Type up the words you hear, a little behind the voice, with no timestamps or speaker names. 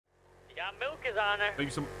Got milkers on her.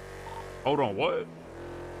 Think some. Hold on, what?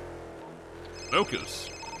 Milkers.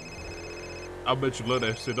 I bet you love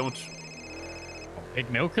that shit, don't you? Big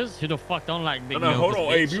milkers? Who the fuck don't like big No, milkers? hold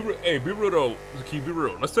on. Bitch? Hey, be real though. Keep be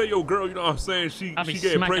real. Let's say your girl, you know what I'm saying? She I be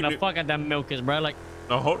get smacking pregnant. the fuck out them milkers, bro. Like.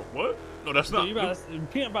 No, hold on. What? No, that's not.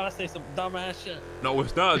 Peanut about to say some dumbass shit. No,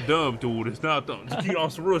 it's not dumb, dude. It's not dumb. Just keep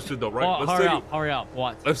on some real shit though, right? Oh, hurry up.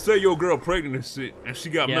 What? Let's say your girl pregnant and shit, and she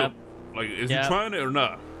got milk. Like, is he trying it or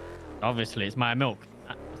not? Obviously, it's my milk.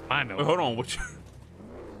 It's my milk. Wait, hold on, what you?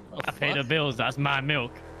 I pay the bills. That's my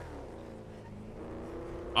milk.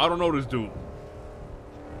 I don't know this dude.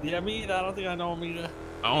 Yeah, me either. I don't think I know him either.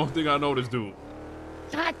 I don't think I know this dude.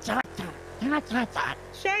 Shut.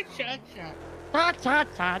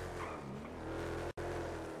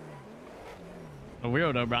 A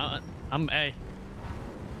weirdo, bro. Hey.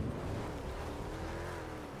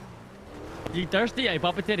 You thirsty? Hey,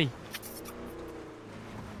 Papa Titty.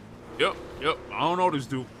 Yep. I don't know this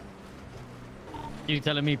dude. You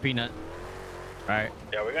telling me, Peanut? All right.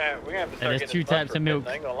 Yeah, we're gonna have to start There's getting 2 types of milk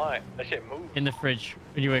I ain't gonna lie. That shit moves. in the fridge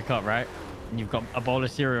when you wake up, right? And you've got a bowl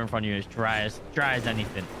of cereal in front of you. It's dry as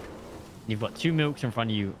anything. You've got 2 milks in front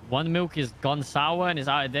of you. One milk is gone sour and it's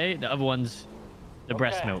out of date. The other one's the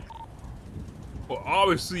breast milk. Well,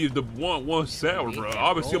 obviously, if the one's sour, bro,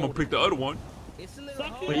 obviously I'm gonna pick the other one. It's a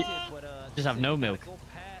little Just have no milk.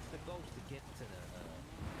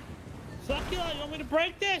 Suckula, you want me to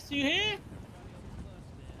break this? You hear?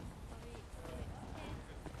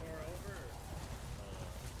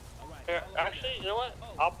 Here, actually, you know what?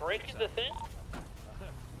 I'll break the thing.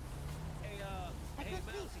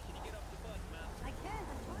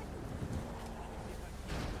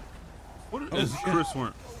 What is Chris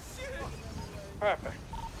wearing? Perfect.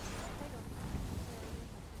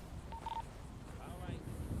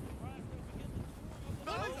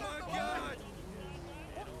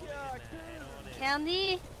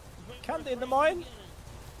 Candy? Candy in the mine.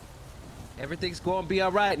 Everything's gonna be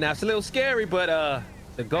all right now. It's a little scary, but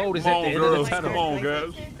the gold is at the end of the tunnel. Come on,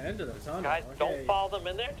 guys. End of the tunnel. Guys, don't follow them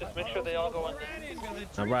in there. Just make sure they all go in.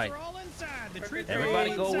 All right.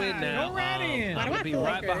 Everybody go in now. Go right in. I'll be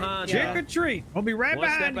right behind you. Trick or treat. We'll be right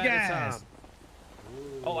behind you guys.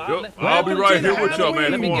 Oh, I'll be right here with y'all,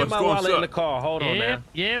 man. Let me Come on, get my let's go wallet in inside. the car. Hold on now.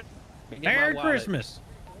 Yep. Merry Christmas.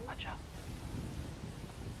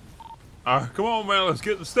 All right, come on, man. Let's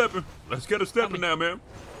get to stepping. Let's get to stepping now, man.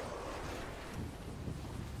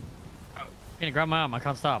 I'm gonna grab my arm. I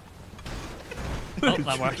can't stop. Oh,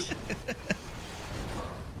 that works.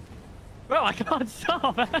 Bro, I can't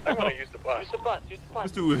stop. I'm gonna use the bus. Use the bus.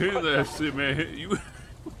 This dude hit that shit, man. You,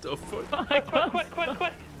 what the fuck?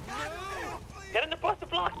 Quick. Get in the bus to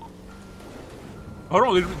block.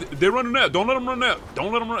 Hold on, they're running out. Don't let them run out.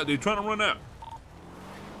 Don't let them run out. They're trying to run out.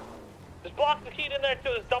 Just block the key in there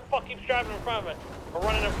too. This dumb fuck keeps driving in front of it. Or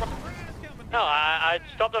running in front. No, I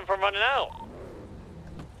stopped them from running out.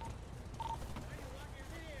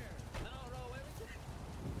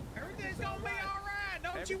 Everything's gonna be all right.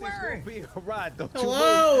 Don't you worry. Be all right. Don't you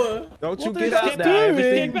Hello. worry. Don't you What get the out shit, now. dude?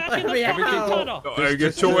 Everything. Get back in the Let me fucking out. tunnel. Hey,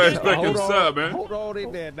 get your ass back inside, man. Hold on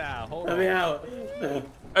in there now. Hold Let on. me out.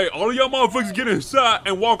 Hey, all of y'all motherfuckers get inside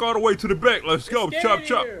and walk all the way to the back. Let's go. Chop,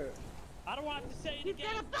 chop. I don't want to say it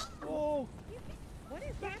again. Oh. What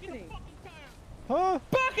is happening? Huh?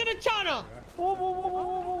 Back in the tunnel.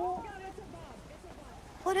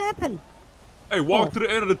 What happened? Hey, walk to the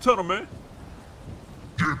end of the tunnel, man.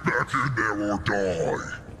 Get back in there or die.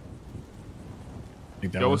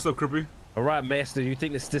 Yo, what's up, Crippy? All right, Master. You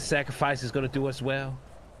think this sacrifice is gonna do us well?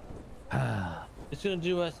 It's gonna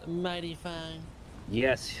do us mighty fine.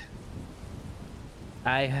 Yes.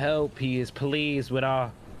 I hope he is pleased with our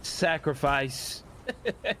sacrifice.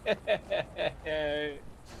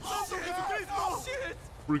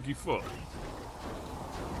 Freaky fuck.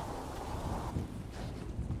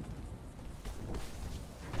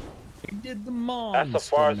 We did the mom. That's as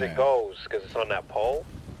far as it goes, because it's on that pole.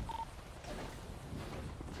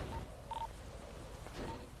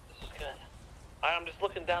 This is good. I'm just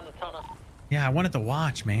looking down the tunnel. Yeah, I wanted to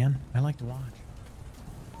watch, man. I like to watch.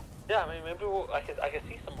 Yeah, I mean, maybe I can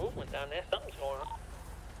see some movement down there. Something's going on.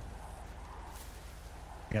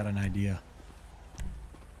 Got an idea.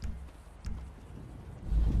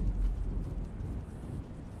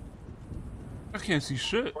 I can't see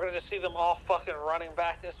shit. We're gonna just see them all fucking running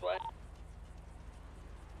back this way.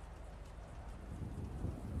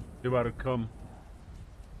 They're about to come.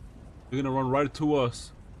 They're gonna run right to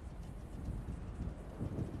us.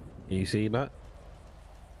 You see that?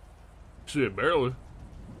 Shit, barely.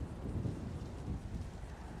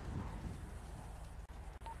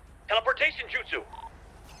 Teleportation jutsu.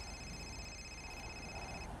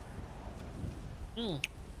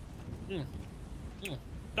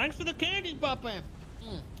 Thanks for the candy, Papa.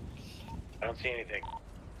 I don't see anything.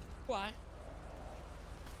 Why?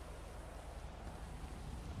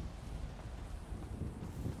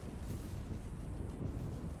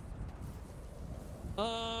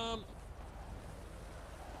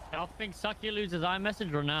 Y'all think Sucky loses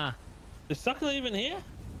iMessage or nah? Is Suckula even here?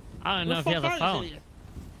 I don't know if he has a phone.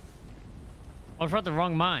 Or if we're at the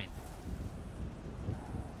wrong mine.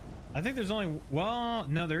 I think there's only, well,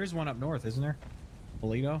 no, there is one up north, isn't there?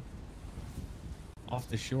 Polito? Off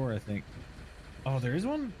the shore, I think. Oh, there is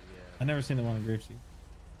one? I never seen the one in Grapeseed.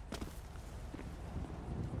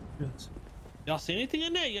 Y'all see anything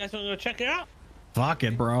in there? You guys want to go check it out? Fuck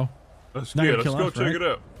it, bro. Let's Not go gonna kill us, check right? it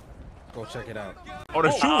out. Go check it out. Oh,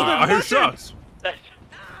 they're shooting. I hear shots.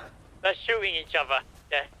 They're shooting each other.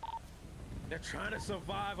 Yeah. They're trying to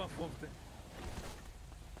survive off of the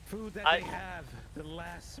food that they have, the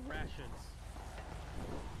last rations.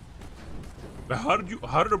 But how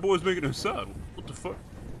did the boys make it inside? What the fuck?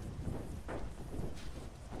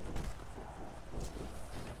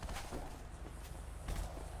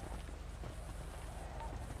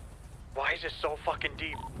 Why is it so fucking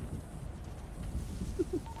deep?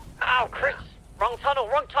 Ow, Chris! Wrong tunnel,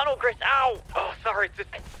 Chris! Ow! Oh, sorry, it's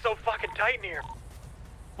so fucking tight in here.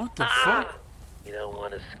 What the fuck? You don't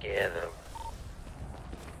want to scare them.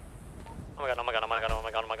 Oh my god, oh my god, oh my god, oh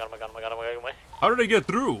my god, oh my god, oh my god, oh my god, oh my god. How did they get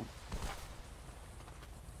through?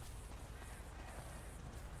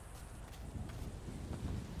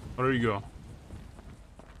 Oh, there you go.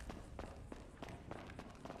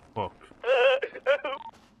 Fuck.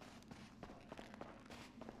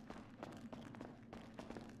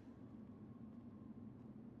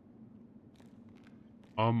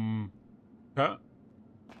 Huh?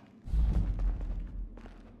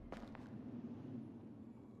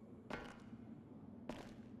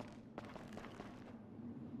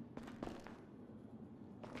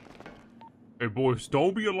 Hey boys,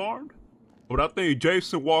 don't be alarmed. But I think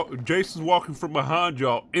Jason's walking from behind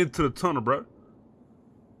y'all into the tunnel, bro.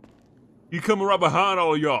 He coming right behind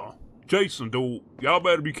all of y'all. Jason, dude, y'all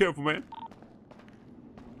better be careful, man.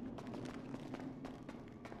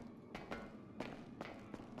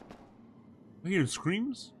 I hear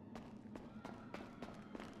screams.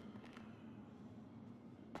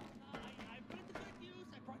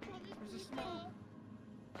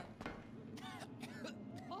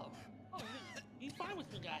 He's fine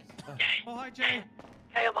with me, guys. Oh, hi, Jay.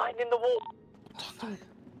 Hey, I'm hiding in the wall. No!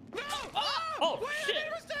 Oh, wait, shit. I made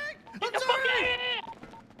a mistake! Get I'm the fuck sorry! out of here!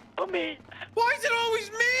 Oh, me! Why is it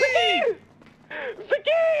always me?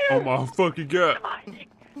 Zakir! Oh my fucking god. I'm hiding.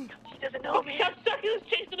 He doesn't know me. I'm stuck. He was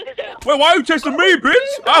chasing us down. Wait, why are you chasing me,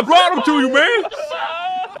 bitch? I brought him to you, man.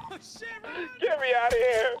 Oh, shit, man. Get me out of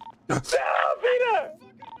here. No, Peter!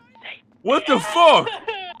 What the fuck?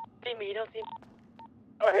 See me, you don't see me.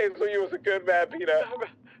 Oh, Hazel, you was a good man, Peter.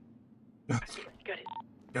 Got it.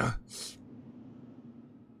 Yeah.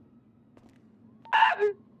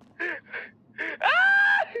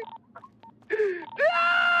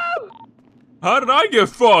 No! How did I get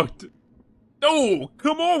fucked? No,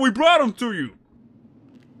 come on, we brought him to you.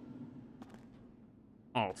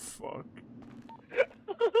 Oh, fuck.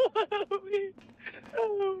 Help me.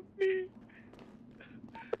 Help me.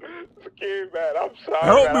 Forgive, man. I'm sorry.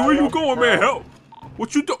 Help man. me, where you going, man? Help.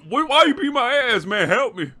 What you do? Why you beat my ass, man?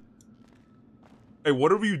 Help me. Hey,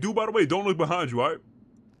 whatever you do, by the way, don't look behind you, all right?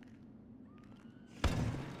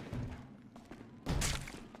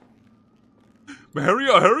 Man,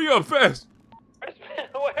 hurry up, fast.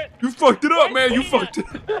 You fucked it up, man. You fucked it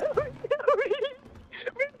up.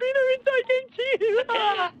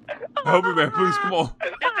 Help me, man. Please, come on.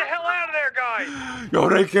 Get the hell out of there, guys. Yo,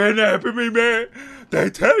 they kidnapping me, man.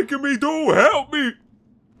 They taking me, dude. Help me.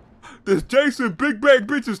 This Jason big bag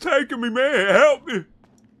bitch is taking me, man. Help me.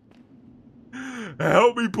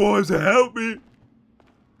 Help me, boys. Help me.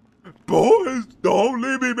 Boys, don't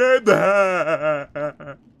leave me, man. Guys,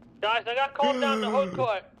 I got called down to hood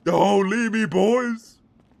court. Don't leave me, boys.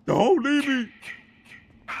 Don't leave me.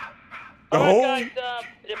 Alright, guys,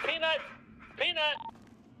 Peanut.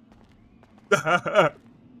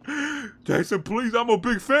 Jason, please, I'm a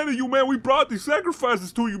big fan of you, man. We brought these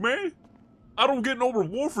sacrifices to you, man. I don't get no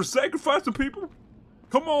reward for sacrificing people.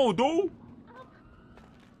 Come on, dude.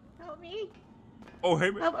 Help me. Oh,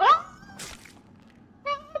 hey, man. Help. Oh!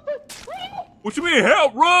 What you mean,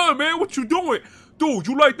 help? Run, man. What you doing? Dude,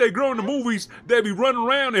 you like that girl in the movies that be running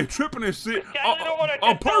around and tripping and shit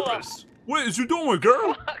on purpose. What is you doing,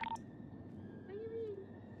 girl?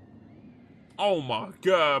 Oh, my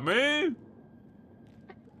God, man.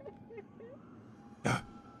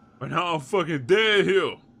 And now I'm fucking dead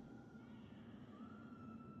here.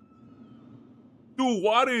 Dude,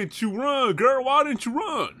 why didn't you run, girl? Why didn't you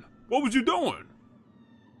run? What was you doing?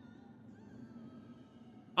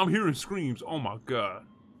 I'm hearing screams. Oh my God.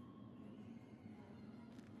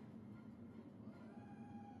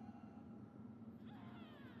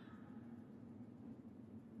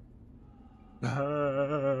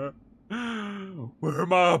 Where are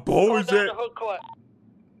my boys Down at? the hood court.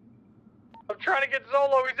 I'm trying to get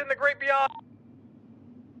Zolo. He's in the great beyond.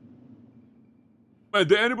 Man,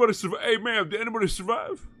 did anybody survive? Hey, man, did anybody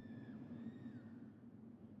survive?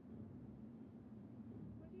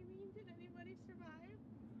 What do you mean, did anybody survive?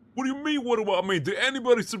 What do you mean, what do I mean? Did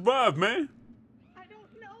anybody survive, man? I don't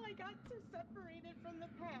know. I got too separated from the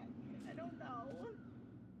pack. I don't know.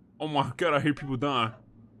 Oh my God, I hear people dying.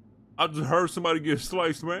 I just heard somebody get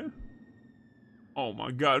sliced, man. Oh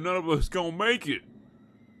my God, none of us gonna make it.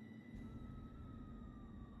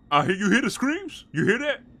 You hear the screams? You hear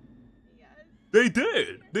that? Yes. They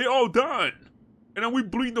did. They all died. And then we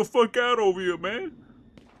bleeding the fuck out over here, man.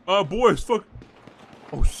 Boys, fuck.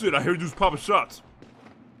 Oh shit, I hear you popping shots.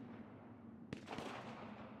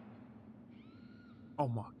 Oh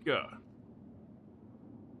my God.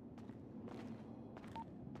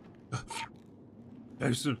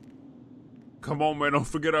 Jason, come on, man. Don't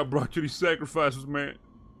forget I brought you these sacrifices, man.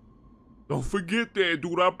 Don't forget that,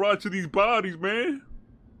 dude. I brought you these bodies, man.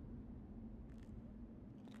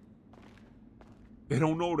 They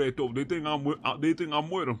don't know that, though. They think I'm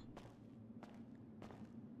with them.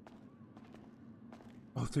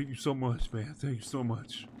 Oh, thank you so much, man. Thank you so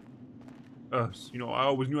much. You know, I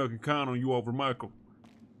always knew I could count on you over Michael.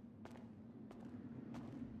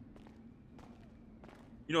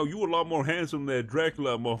 You know, you a lot more handsome than that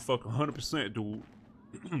Dracula motherfucker, 100%, dude.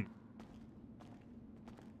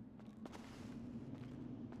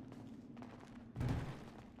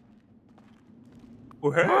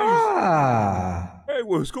 Well, hey, hey,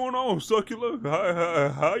 what's going on, Suckula?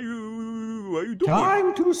 How you doing?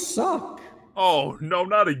 Time to suck. Oh no,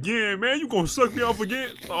 not again, man! You gonna suck me off again?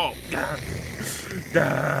 Oh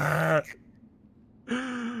God!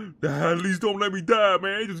 At least don't let me die,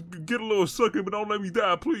 man. Just get a little sucking, but don't let me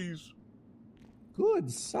die, please.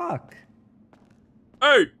 Good suck.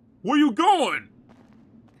 Hey, where you going,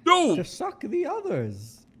 dude? To suck the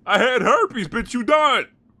others. I had herpes, bitch. You done?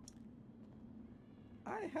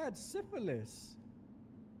 I had syphilis.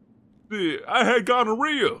 Yeah, I had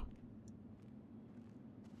gonorrhea.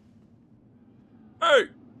 Hey,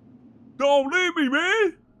 don't leave me,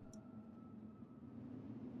 man.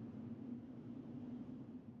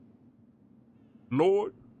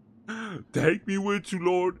 Lord, take me with you,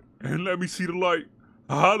 Lord, and let me see the light.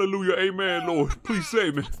 Hallelujah, amen, Lord. Please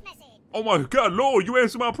save me. Oh my God, Lord, you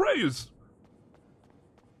answer my prayers.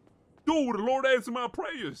 Dude, the Lord answered my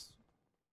prayers.